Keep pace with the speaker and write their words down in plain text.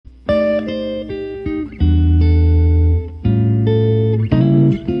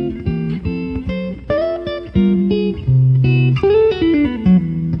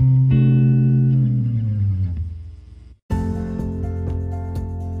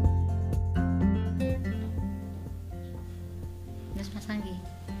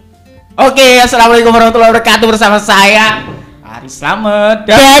Oke, assalamualaikum warahmatullahi wabarakatuh, bersama saya Ari Slamet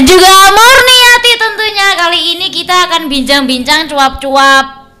dan juga Murniati tentunya. Kali ini kita akan bincang-bincang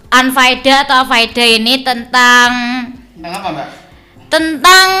cuap-cuap unfaedah atau faedah ini tentang apa, Mbak?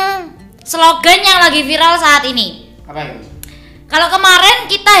 Tentang slogan yang lagi viral saat ini. Apa itu? Kalau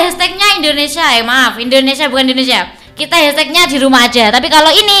kemarin kita hashtagnya Indonesia, Indonesia bukan Indonesia. Kita hashtagnya di rumah aja. Tapi kalau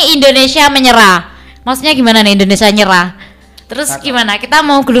ini Indonesia menyerah. Maksudnya gimana nih Indonesia nyerah? Terus gimana? Kita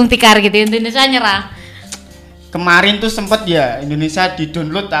mau gulung tikar gitu, Indonesia nyerah. Kemarin tuh sempet ya Indonesia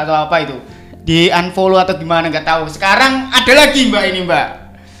di-download atau apa itu, di-unfollow atau gimana nggak tahu. Sekarang ada lagi Mbak, ini Mbak.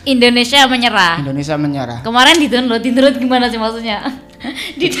 Indonesia menyerah. Indonesia menyerah. Kemarin di-download gimana sih maksudnya?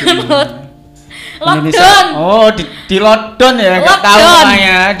 Di-download. Indonesia. Lockdown. Oh, di lockdown ya, nggak tahu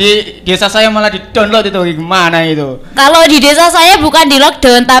namanya. Di desa saya malah di-download itu gimana itu? Kalau di desa saya bukan di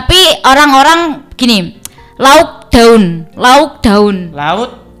lockdown, tapi orang-orang gini, lauk daun. Laut daun.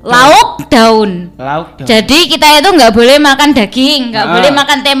 Jadi kita itu nggak boleh makan daging, nggak boleh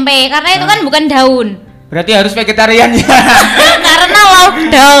makan tempe, karena itu kan bukan daun. Berarti harus vegetarian ya. Karena lauk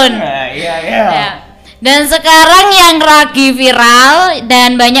daun. Iya. Ya. Dan sekarang yang lagi viral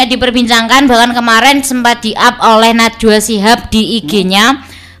dan banyak diperbincangkan, bahkan kemarin sempat di-up oleh Najwa Shihab di IG-nya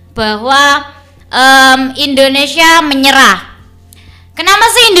bahwa Indonesia menyerah. Kenapa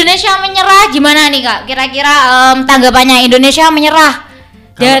sih Indonesia menyerah? Gimana nih Kak? Kira-kira tanggapannya Indonesia menyerah?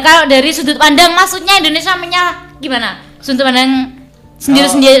 Kalau dari sudut pandang maksudnya Indonesia menyerah gimana? Sudut pandang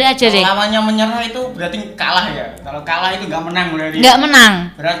sendiri-sendiri aja deh. Namanya menyerah itu berarti kalah ya. Kalau kalah itu nggak menang berarti. Nggak menang.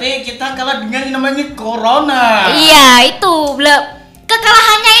 Berarti kita kalah dengan yang namanya corona. Iya itu.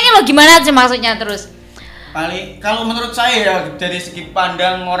 Kekalahannya ini loh gimana sih maksudnya terus? Kalau menurut saya ya dari segi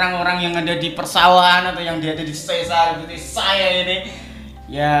pandang orang-orang yang ada di persawahan atau yang ada di desa seperti saya ini,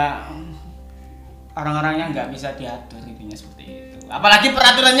 ya orang-orangnya nggak bisa diatur intinya seperti itu. Apalagi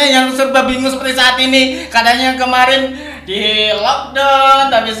peraturannya yang serba bingung seperti saat ini. Katanya kemarin di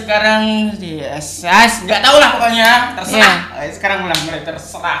lockdown, tapi sekarang di SS, nggak tahu lah pokoknya terserah. Yeah. Sekarang mulai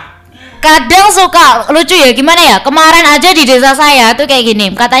terserah. Kadang suka lucu ya, gimana ya? Kemarin aja di desa saya tuh kayak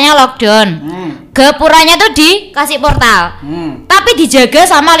gini, katanya lockdown. Gapuranya tuh dikasih portal. Tapi dijaga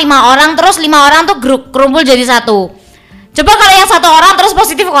sama 5 orang, terus 5 orang tuh kerumpul jadi satu. Coba kalau yang 1 orang terus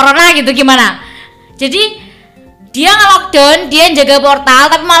positif corona gitu gimana? Jadi dia nge-lockdown, dia jaga portal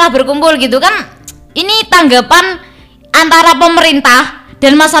tapi malah berkumpul gitu kan. Ini tanggapan antara pemerintah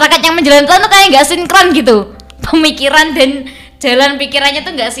dan masyarakat yang menjalankan tuh kayak nggak sinkron gitu. Pemikiran dan jalan pikirannya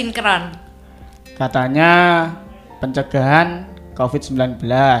tuh nggak sinkron. Katanya pencegahan COVID-19,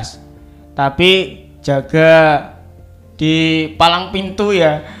 tapi jaga di palang pintu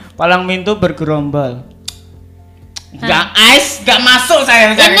ya. Palang pintu bergerombol. Gak masuk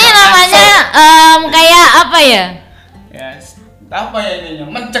saya. Ini namanya kayak apa ya? Ya, apa ya ini?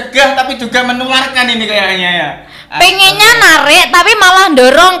 Mencegah tapi juga menularkan ini kayaknya ya. Pengennya narik tapi malah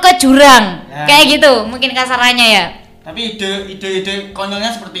dorong ke jurang. Ya. Kayak gitu, mungkin kasarannya ya. Tapi ide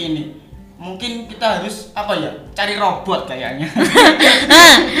konyolnya seperti ini. Mungkin kita harus apa ya? Cari robot kayaknya.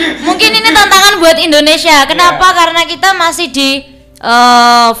 Nah, mungkin ini tantangan buat Indonesia. Kenapa? Karena kita masih di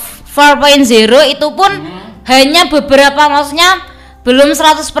 4.0 itu pun hanya beberapa, maksudnya belum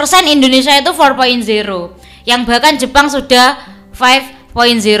 100% Indonesia itu 4.0. Yang bahkan Jepang sudah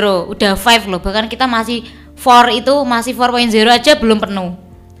 5.0, udah 5 loh. Bahkan kita masih 4 itu masih 4.0 aja belum penuh.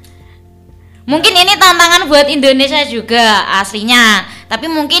 Mungkin ini tantangan buat Indonesia juga aslinya. Tapi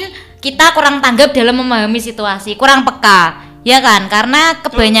mungkin kita kurang tanggap dalam memahami situasi, kurang peka, ya kan? Karena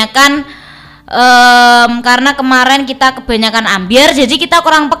kebanyakan karena kemarin kita kebanyakan ambiar, jadi kita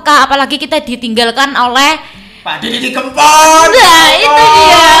kurang peka, apalagi kita ditinggalkan oleh Pak Didi Kempot. Nah, itu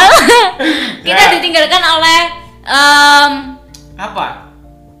dia. Kita ditinggalkan oleh apa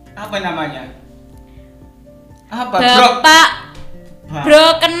namanya? Apa? Bapak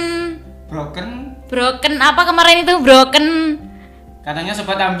broken apa kemarin itu broken? Katanya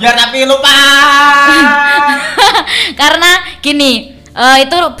sobat ambiar tapi lupa. Karena gini,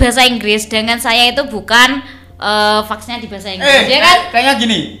 itu bahasa Inggris, dengan saya itu bukan faksnya di bahasa Inggris, ya kan? Kayaknya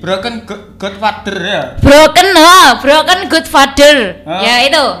gini, broken godfather ya. Broken good father. Ya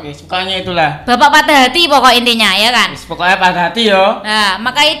itu. Pokoknya itulah. Bapak patah hati pokok intinya, ya kan? Pokoknya patah hati yo. Nah,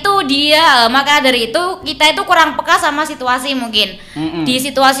 maka dari itu kita itu kurang peka sama situasi mungkin. Di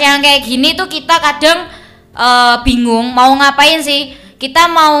situasi yang kayak gini tuh kita kadang bingung mau ngapain sih. Kita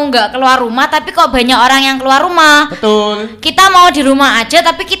mau nggak keluar rumah tapi kok banyak orang yang keluar rumah. Betul. Kita mau di rumah aja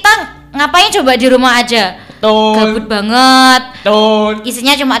tapi kita ngapain coba di rumah aja. Betul. Gabut banget. Betul.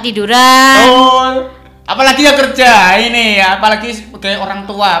 Isinya cuma tiduran. Betul. Apalagi yang kerja ini ya, apalagi sebagai orang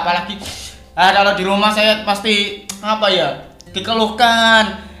tua, apalagi kalau di rumah saya pasti dikeluhkan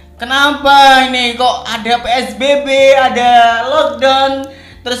Kenapa ini kok ada PSBB, ada lockdown,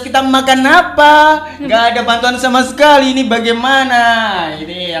 terus kita makan apa? Nggak ada bantuan sama sekali, ini bagaimana?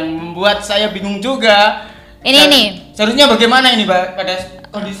 Ini yang membuat saya bingung juga. Ini. Seharusnya bagaimana ini pada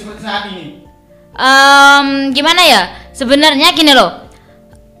kondisi seperti saat ini? Gimana ya? Sebenarnya gini loh.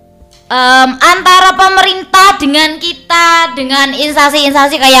 Antara pemerintah dengan kita, dengan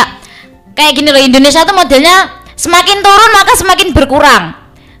instansi-instansi kayak gini loh, Indonesia tuh modelnya semakin turun maka semakin berkurang.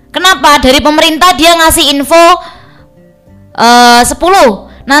 Kenapa? Dari pemerintah dia ngasih info 10,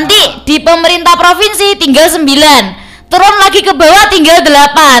 nanti di pemerintah provinsi tinggal 9, turun lagi ke bawah tinggal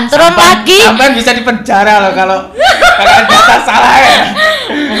 8, turun lagi. Sampai bisa dipenjara loh kalau data salah ya.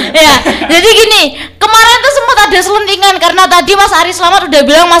 Ya, jadi gini, kemarin tuh sempat ada selentingan karena tadi Mas Ari Slamet udah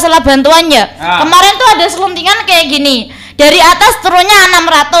bilang masalah bantuannya. Kemarin tuh ada selentingan kayak gini. Dari atas turunnya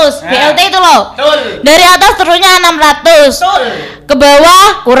 600 BLT itu loh. Dari atas turunnya 600. Ke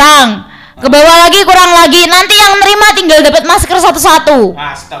bawah kurang. Ke bawah lagi kurang lagi. Nanti yang nerima tinggal dapat masker satu-satu.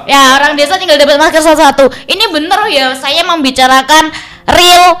 Ya, orang desa tinggal dapat masker satu-satu. Ini bener ya, saya membicarakan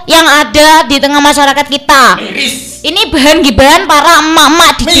real yang ada di tengah masyarakat kita. Miris. Ini bahan gibahan para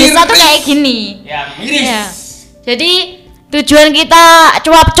emak-emak di desa tuh kayak gini. Ya, miris. Ya. Jadi tujuan kita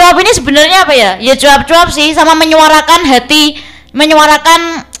cuap-cuap ini sebenarnya apa ya? Ya cuap-cuap sih, sama menyuarakan hati,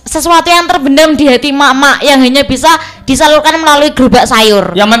 menyuarakan sesuatu yang terbenam di hati emak-emak yang hanya bisa disalurkan melalui gerobak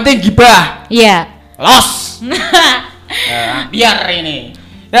sayur. Yang penting gibah. Iya. Los. Biar ini.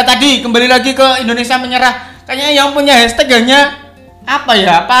 Ya tadi kembali lagi ke Indonesia menyerah. Kayaknya yang punya hashtag hanya apa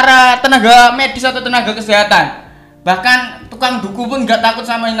ya? Para tenaga medis atau tenaga kesehatan. Bahkan tukang duku pun nggak takut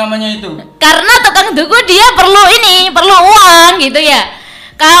sama yang namanya itu. Karena tukang duku dia perlu uang gitu ya.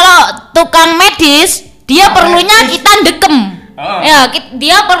 Kalau tukang medis dia perlunya kita dekem. Ya,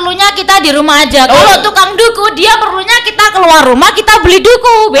 dia perlunya kita di rumah aja. Kalau tukang duku dia perlunya kita keluar rumah, kita beli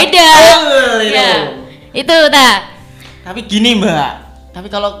duku, beda. Ya, itu dah. Tapi gini Mbak, tapi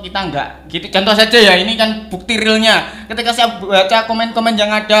kalau kita nggak gitu, contoh saja ya, ini kan bukti realnya. Ketika saya baca komen-komen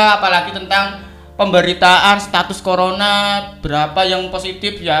yang ada, apalagi tentang pemberitaan status corona, berapa yang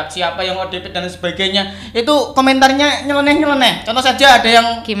positif ya, siapa yang ODP dan sebagainya, itu komentarnya nyeleneh. Contoh saja ada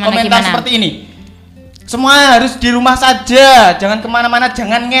yang komentar seperti ini, semua harus di rumah saja, jangan kemana-mana,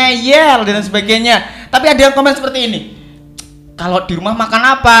 jangan ngeyel dan sebagainya. Tapi ada yang komen seperti ini, kalau di rumah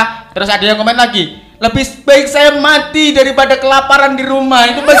makan apa? Terus ada yang komen lagi, lebih baik saya mati daripada kelaparan di rumah.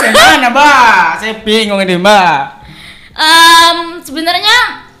 Itu bagaimana Mbak? Saya bingung ini Mbak.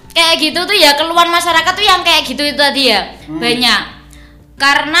 Sebenarnya kayak gitu tuh ya, keluhan masyarakat tuh yang kayak gitu itu tadi ya. Banyak.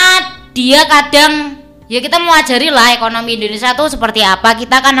 Karena dia kadang ya, kita mau ajari lah ekonomi Indonesia tuh seperti apa.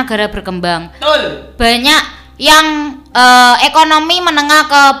 Kita kan negara berkembang. Betul. Banyak yang ekonomi menengah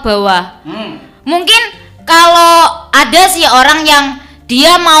ke bawah. Mungkin kalau ada sih orang yang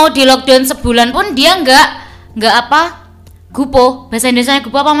dia mau di lockdown sebulan pun dia nggak apa? Gupo. Bahasa Indonesia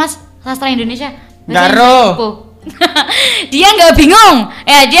gupo apa Mas? Sastra Indonesia. Garo. Dia nggak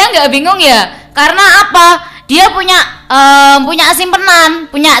bingung ya, karena apa? Dia punya simpenan,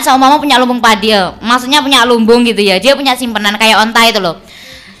 punya lumbung padi, maksudnya punya lumbung gitu ya. Dia punya simpenan kayak onta itu loh.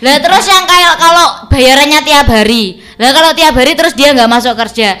 Lah terus yang kayak kalau bayarannya tiap hari, kalau tiap hari terus dia nggak masuk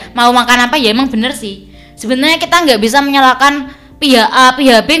kerja, mau makan apa ya? Emang bener sih. Sebenarnya kita nggak bisa menyalahkan pihak A,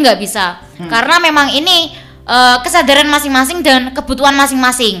 pihak B, nggak bisa, karena memang ini kesadaran masing-masing dan kebutuhan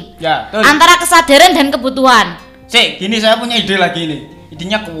masing-masing. Ya, antara kesadaran dan kebutuhan. Gini saya punya ide lagi nih.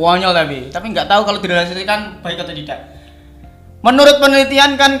 Idenya konyol tapi nggak tahu kalau direalisasikan baik atau tidak. Menurut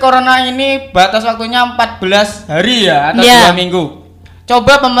penelitian kan corona ini batas waktunya 14 hari ya, atau 2 minggu.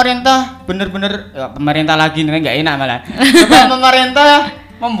 Coba pemerintah bener-bener, pemerintah lagi nih nggak enak malah. Coba pemerintah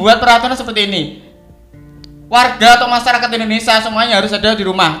membuat peraturan seperti ini. Warga atau masyarakat Indonesia semuanya harus ada di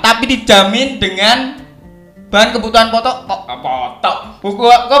rumah, tapi dijamin dengan bahan kebutuhan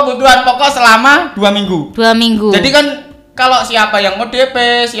kebutuhan pokok selama 2 minggu. 2 minggu. Jadi kan kalau siapa yang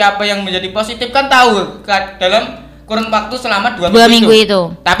ODP, siapa yang menjadi positif kan tahu dalam kurun waktu selama 2 minggu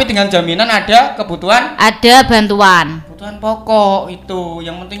itu. Tapi dengan jaminan ada kebutuhan, ada bantuan. Kebutuhan pokok itu,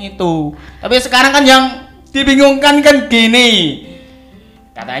 yang penting itu. Tapi sekarang kan yang dibingungkan kan gini.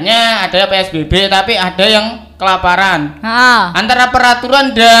 Katanya ada PSBB tapi ada yang kelaparan. Antara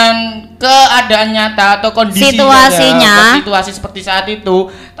peraturan dan keadaan nyata atau kondisi situasi seperti saat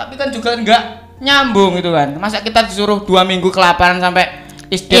itu, tapi kan juga enggak nyambung gitu kan. Masa kita disuruh 2 minggu kelaparan sampai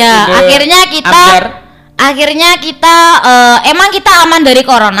akhirnya kita emang kita aman dari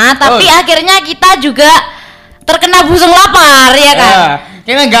corona, tapi akhirnya kita juga terkena busung lapar ya kan.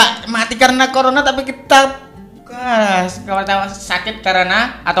 Kita enggak mati karena corona, tapi kita sakit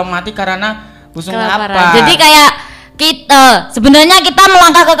karena atau mati karena busung lapar. Jadi kita sebenarnya kita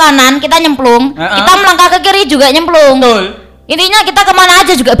melangkah ke kanan kita nyemplung, kita melangkah ke kiri juga nyemplung. Betul. Intinya kita kemana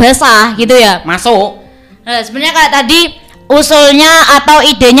aja juga basah gitu ya. Masuk. Nah, sebenarnya kayak tadi usulnya atau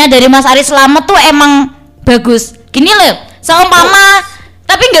idenya dari Mas Ari Slamet tuh emang bagus. Gini loh, seumpama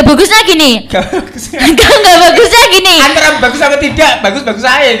tapi nggak bagusnya gini. Nggak bagusnya gini. Antara bagus atau tidak, bagus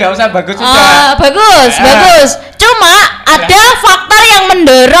aja, nggak usah bagus juga. Bagus. Cuma ada faktor yang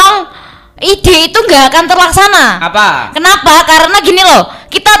mendorong ide itu nggak akan terlaksana. Apa? Kenapa? Karena gini loh,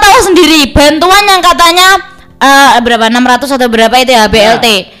 kita tahu sendiri bantuan yang katanya berapa 600 atau berapa itu ya BLT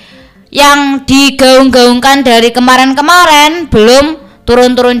yang digaung-gaungkan dari kemarin-kemarin belum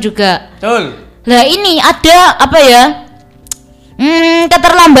turun-turun juga. Betul. Lah ini ada apa ya?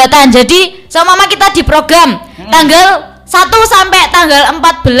 Keterlambatan. Jadi sama kita di program tanggal 1 sampai tanggal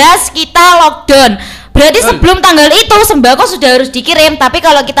 14 kita lockdown. Berarti sebelum tanggal itu sembako sudah harus dikirim. Tapi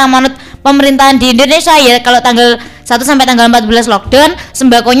kalau kita menurut pemerintahan di Indonesia ya kalau tanggal 1 sampai tanggal 14 lockdown,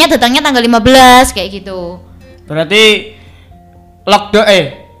 sembakonya datangnya tanggal 15 kayak gitu. Berarti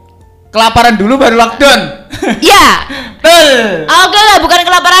lockdown kelaparan dulu baru lockdown. Ya. Betul. Oke lah, bukan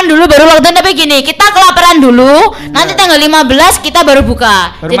kelaparan dulu baru lockdown tapi gini, kita kelaparan dulu, nanti tanggal 15 kita baru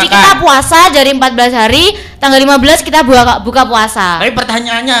buka. Baru jadi makan. kita puasa dari 14 hari, tanggal 15 kita buka puasa. Tapi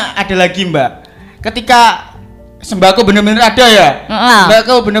pertanyaannya ada lagi, Mbak. Ketika sembako benar-benar ada ya?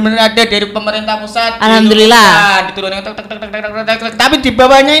 Sembako benar-benar ada dari pemerintah pusat. Alhamdulillah. Diturunin tapi di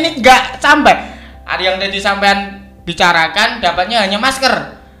bawahnya ini enggak sampai. Ada yang tadi sampean bicarakan dapatnya hanya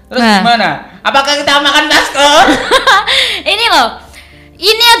masker. Terus gimana? Apakah kita makan masker? Ini loh.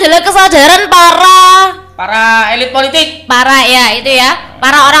 Ini adalah kesadaran para elit politik.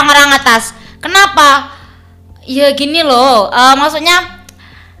 Para orang-orang atas. Kenapa? Ya gini loh, maksudnya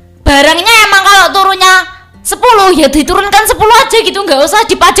barangnya emang kalau turunnya 10 ya diturunkan 10 aja gitu, nggak usah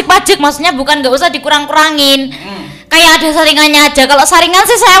dipajak-pajak. Maksudnya bukan nggak usah dikurang-kurangin. Kayak ada saringannya aja. Kalau saringan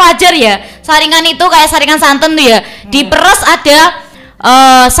sih saya wajar ya. Saringan itu kayak saringan santan tuh ya. Diperes ada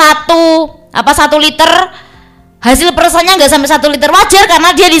 1 liter, hasil peresannya nggak sampai 1 liter, wajar karena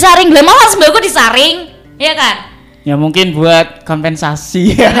dia disaring. Lah malah sembako disaring, ya kan? Ya mungkin buat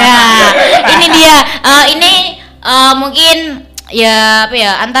kompensasi. Nah, ini dia. Mungkin ya apa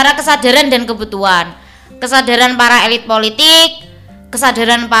ya antara kesadaran dan kebutuhan. Kesadaran para elit politik,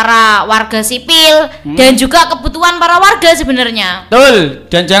 kesadaran para warga sipil, dan juga kebutuhan para warga sebenarnya. Betul.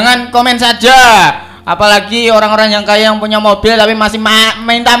 Dan jangan komen saja. Apalagi orang-orang yang kaya yang punya mobil tapi masih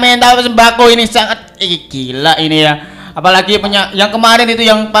minta-minta sembako, ini sangat gila ini ya. Apalagi punya yang kemarin itu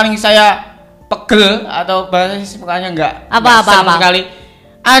yang paling saya pegel atau bahasa pokoknya enggak apa sekali.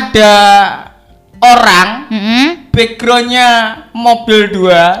 Ada orang backgroundnya mobil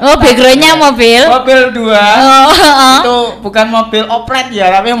 2. Oh, backgroundnya mobil 2. Itu bukan mobil oplet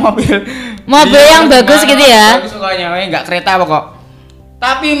ya, tapi mobil yang bagus gitu ya. Bagus pokoknya, enggak kereta pokok.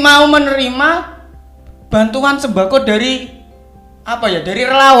 Tapi mau menerima bantuan sembako dari dari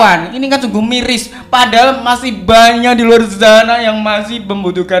relawan. Ini kan sungguh miris, padahal masih banyak di luar sana yang masih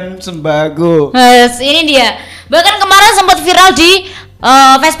membutuhkan sembako. Ini dia. Bahkan kemarin sempat viral di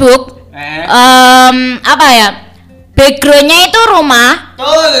Facebook. Backgroundnya itu rumah.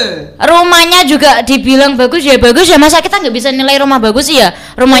 Betul. Rumahnya juga dibilang bagus ya, masa kita nggak bisa nilai rumah bagus sih ya.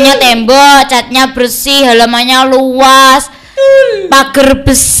 Rumahnya tembok, catnya bersih, halamannya luas, pagar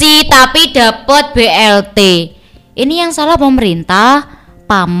besi, tapi dapat BLT. Ini yang salah pemerintah,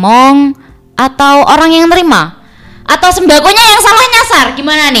 pamong, atau orang yang terima? Atau sembakonya yang salah nyasar?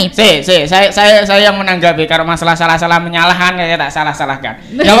 Gimana nih? Saya yang menanggapi karena masalah salah menyalahkan ya, tak salah-salahkan.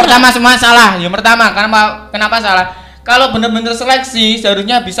 Yang pertama semua salah. Yang pertama kenapa salah? Kalau benar-benar seleksi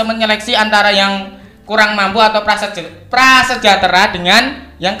seharusnya bisa menyeleksi antara yang kurang mampu atau prasejahtera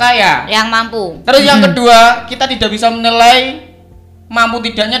dengan yang kaya, yang mampu. Terus yang kedua, kita tidak bisa menilai mampu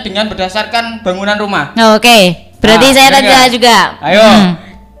tidaknya dengan berdasarkan bangunan rumah. Oke. Berarti saya tanya juga. Ayo.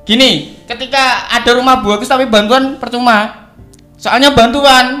 Gini, ketika ada rumah bagus tapi bantuan percuma. Soalnya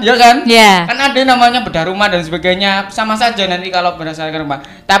bantuan, ya kan? Iya. Kan ada namanya bedah rumah dan sebagainya, sama saja nanti kalau berdasarkan rumah.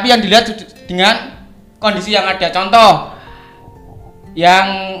 Tapi yang dilihat dengan kondisi yang ada. Contoh, yang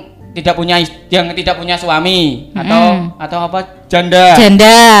tidak punya suami atau apa janda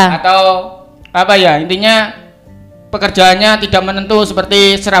atau apa ya, intinya pekerjaannya tidak menentu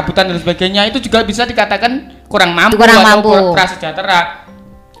seperti serabutan dan sebagainya, itu juga bisa dikatakan kurang mampu atau prasejahtera.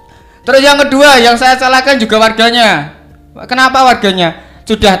 Terus yang kedua yang saya salahkan juga warganya. Kenapa warganya?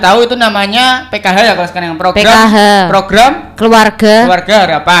 Sudah tahu itu namanya PKH ya kalau sekarang, program keluarga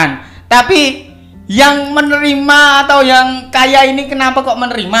harapan. Tapi yang menerima atau yang kaya ini kenapa kok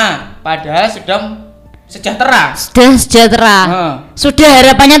menerima? Padahal Sudah sejahtera. Sudah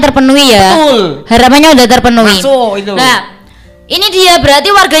harapannya terpenuhi ya. Betul. Harapannya udah terpenuhi. Masuk itu. Nah, ini dia berarti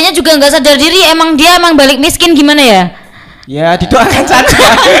warganya juga nggak sadar diri. Dia emang balik miskin gimana ya? Ya didoakan saja.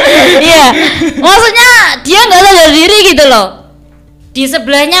 Iya, maksudnya dia nggak sadar diri gitu loh. Di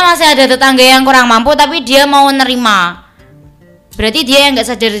sebelahnya masih ada tetangga yang kurang mampu, tapi dia mau nerima. Berarti dia yang nggak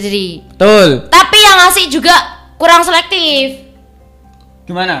sadar diri. Betul. Tapi yang ngasih juga kurang selektif.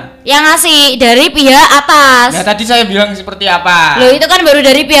 Gimana? Yang ngasih dari pihak atas. Nah tadi saya bilang seperti apa? Loh itu kan baru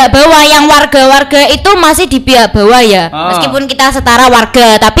dari pihak bawah. Yang warga-warga itu masih di pihak bawah ya. Meskipun kita setara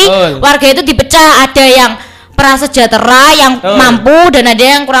warga, tapi warga itu dipecah. Ada yang prasejahtera, yang mampu, dan ada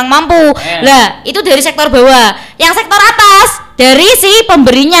yang kurang mampu. Lah itu dari sektor bawah. Yang sektor atas dari si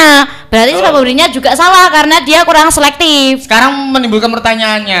pemberinya. Berarti si pemberinya juga salah karena dia kurang selektif. Sekarang menimbulkan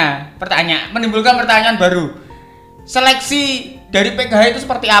menimbulkan pertanyaan baru. Seleksi dari PKH itu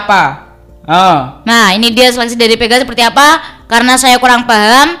seperti apa? Nah ini dia seleksi dari PKH seperti apa? Karena saya kurang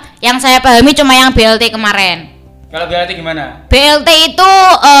paham. Yang saya pahami cuma yang BLT kemarin. Kalau BLT gimana? BLT itu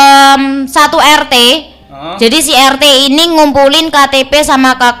satu RT. Jadi si RT ini ngumpulin KTP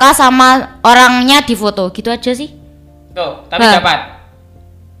sama KK sama orangnya di foto. Gitu aja sih. Tuh, tapi dapat?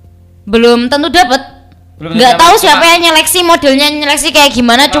 Belum tentu dapat. Nggak tahu siapa yang nyeleksi, modelnya nyeleksi kayak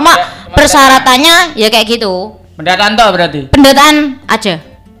gimana. Cuma persyaratannya ya kayak gitu. Pendataan toh berarti? Pendataan aja.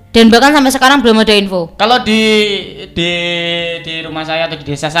 Dan bahkan sampai sekarang belum ada info. Kalau di rumah saya atau di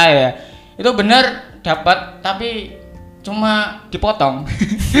desa saya ya, itu benar dapat tapi cuma dipotong.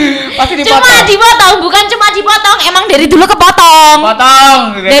 Pasti dipotong. Cuma dipotong, bukan cuma dipotong, emang dari dulu kepotong.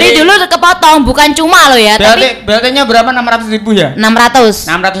 Dari dulu kepotong, bukan cuma loh ya. Berarti-nya berapa? 600.000 ya?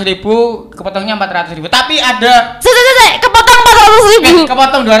 600.000 kepotongnya 400.000. Tapi ada kepotong 400.000.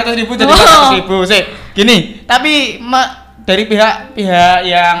 Kepotong 200.000 jadi 400.000 sih. Gini, tapi dari pihak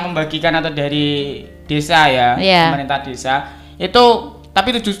yang membagikan atau dari desa ya, pemerintah desa itu,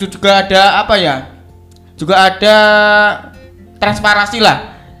 tapi itu juga ada apa ya? Juga ada transparansi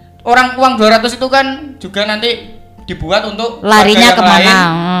lah. Uang 200 itu kan juga nanti dibuat untuk larinya kemana?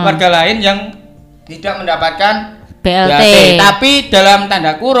 Warga lain yang tidak mendapatkan BLT. Tapi dalam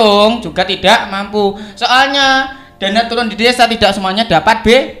tanda kurung juga tidak mampu. Soalnya dana turun di desa tidak semuanya dapat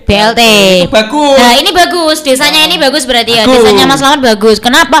BLT. Itu bagus. Nah ini bagus, desanya ini bagus berarti ya. Desanya Mas Slamet bagus.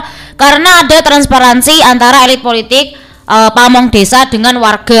 Kenapa? Karena ada transparansi antara elit politik, pamong desa dengan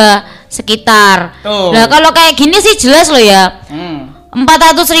warga sekitar. Nah kalau kayak gini sih jelas loh ya.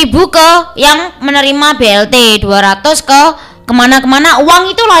 400.000 ke yang menerima BLT, 200 ke kemana-kemana,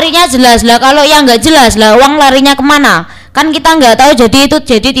 uang itu larinya jelas lah. Kalau yang nggak jelas lah uang larinya kemana, kan kita nggak tahu.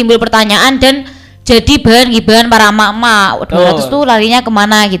 Jadi timbul pertanyaan dan jadi bahan ghibahan para emak-emak. 200 tuh larinya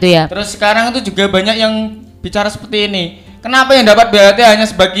kemana gitu ya. Terus sekarang itu juga banyak yang bicara seperti ini. Kenapa yang dapat BLT hanya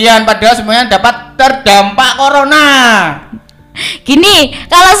sebagian padahal semuanya dapat terdampak corona? Gini,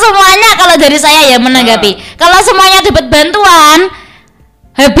 kalau dari saya ya menanggapi, kalau semuanya dapat bantuan,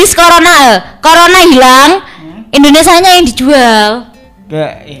 habis corona hilang, Indonesianya yang dijual.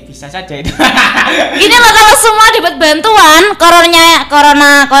 Bisa saja itu. Gini loh, kalau semua dapat bantuan,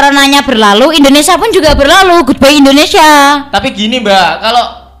 coronanya berlalu, Indonesia pun juga berlalu. Goodbye Indonesia. Tapi gini Mbak,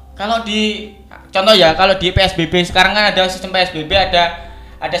 kalau di contoh ya, kalau di PSBB sekarang kan ada sistem PSBB,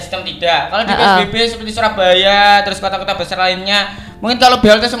 ada sistem tidak. Kalau di PSBB seperti Surabaya, terus kota-kota besar lainnya, mungkin kalau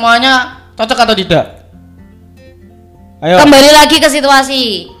BLT semuanya cocok atau tidak? Ayo. Kembali lagi ke situasi.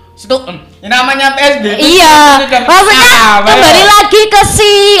 Namanya PSBB. Iya. Maksudnya kembali lagi ke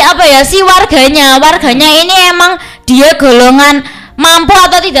si warganya. Warganya ini emang dia golongan mampu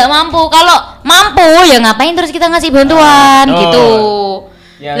atau tidak mampu. Kalau mampu ya ngapain terus kita ngasih bantuan gitu.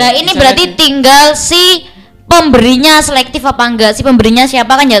 Nah ini berarti tinggal si pemberinya selektif apa enggak. Si pemberinya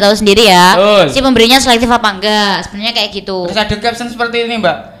siapa kan nggak tahu sendiri ya. Si pemberinya selektif apa enggak, sebenarnya kayak gitu. Terus ada caption seperti ini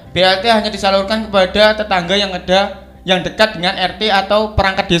Mbak, BLT hanya disalurkan kepada tetangga yang dekat dengan RT atau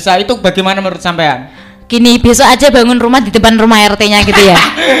perangkat desa. Itu bagaimana menurut sampean? Gini, besok aja bangun rumah di depan rumah RT-nya gitu ya.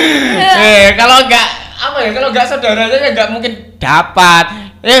 Kalau enggak saudaranya enggak mungkin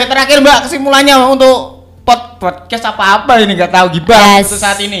dapat. Terakhir Mbak, kesimpulannya untuk podcast apa ini enggak tahu Ghibahin untuk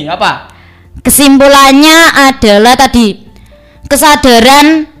saat ini apa? Kesimpulannya adalah tadi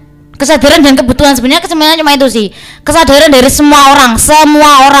kesadaran dan kebutuhan. Sebenarnya kesimpulannya cuma itu sih, kesadaran dari semua orang.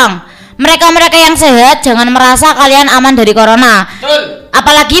 Mereka yang sehat jangan merasa kalian aman dari corona. Betul.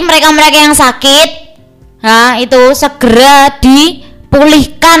 Apalagi mereka yang sakit, itu segera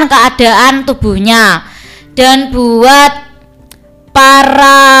dipulihkan keadaan tubuhnya. Dan buat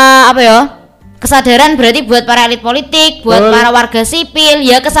para kesadaran berarti buat para elit politik, buat para warga sipil,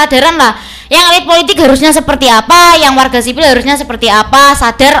 ya kesadaran lah. Yang elit politik harusnya seperti apa, yang warga sipil harusnya seperti apa,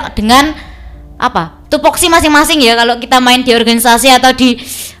 sadar dengan tupoksi masing-masing ya. Kalau kita main di organisasi atau di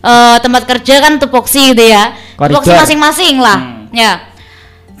tempat kerja kan tupoksi gitu ya. Tupoksi masing-masing lah. Ya.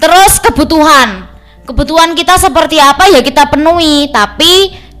 Terus kebutuhan kita seperti apa ya kita penuhi,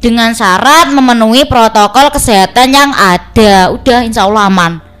 tapi dengan syarat memenuhi protokol kesehatan yang ada. Udah, insya Allah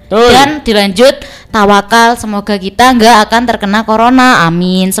aman. Dan dilanjut tawakal, semoga kita nggak akan terkena corona,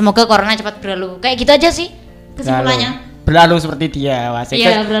 amin. Semoga corona cepat berlalu. Kayak gitu aja sih kesimpulannya. Berlalu seperti dia, wah.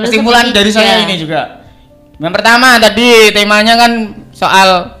 Iya, kesimpulan dari saya ini juga. Yang pertama tadi temanya kan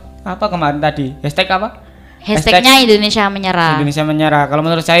soal apa kemarin tadi? Hashtag apa? Hashtagnya Indonesia menyerah. Indonesia menyerah. Kalau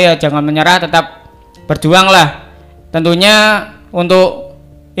menurut saya jangan menyerah, tetap berjuang lah. Tentunya untuk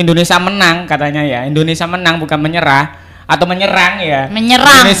Indonesia menang katanya ya. Indonesia menang bukan menyerah. Atau menyerang ya.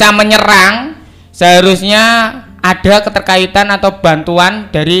 Indonesia menyerang, seharusnya ada keterkaitan atau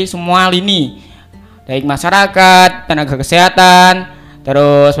bantuan dari semua lini, baik masyarakat, tenaga kesehatan,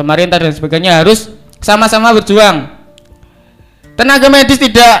 terus pemerintah dan sebagainya, harus sama-sama berjuang. Tenaga medis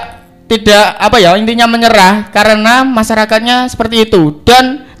tidak intinya menyerah karena masyarakatnya seperti itu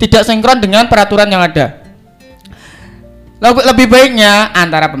dan tidak sinkron dengan peraturan yang ada. Lebih baiknya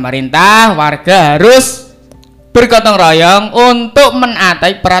antara pemerintah, warga harus bergotong royong untuk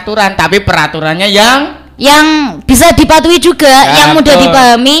menaati peraturan, tapi peraturannya yang bisa dipatuhi juga, yang mudah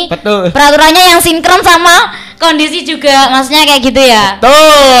dipahami. Betul. Peraturannya yang sinkron sama kondisi juga, maksudnya kayak gitu ya.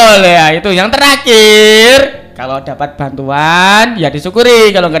 Betul ya, itu yang terakhir. Kalau dapat bantuan ya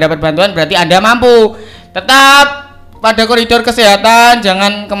disyukuri, kalau nggak dapat bantuan berarti Anda mampu. Tetap pada koridor kesehatan,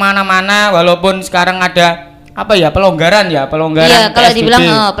 jangan kemana-mana. Walaupun sekarang ada pelonggaran iya, kalau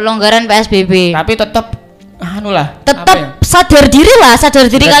dibilang pelonggaran PSBB, tapi tetap sadar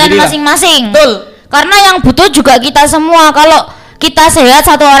diri kalian masing-masing. Betul. Karena yang butuh juga kita semua. Kalau kita sehat,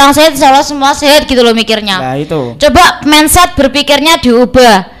 satu orang sehat, insya Allah semua sehat gitu loh mikirnya. Nah itu. Coba mindset berpikirnya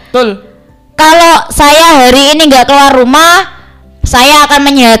diubah. Betul. Kalau saya hari ini nggak keluar rumah, saya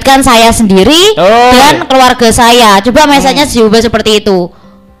akan menyehatkan saya sendiri dan keluarga saya. Coba mindsetnya diubah seperti itu.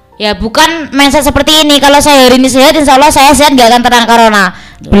 Ya bukan mindset seperti ini. Kalau saya hari ini sehat, insya Allah saya sehat, nggak akan terkena corona.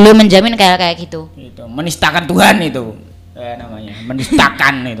 Belum menjamin kayak gitu. Itu menistakan Tuhan itu namanya,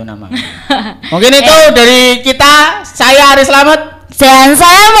 menistakan itu namanya. Mungkin itu dari kita. Saya Aris Slamet dan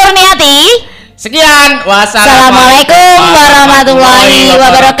saya Murniati. Sekian, wassalamualaikum warahmatullahi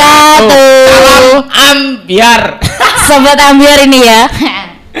wabarakatuh. Salam ambiar. Sobat ambiar ini ya.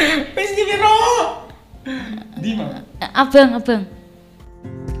 Wis di biro. Di mana? Abang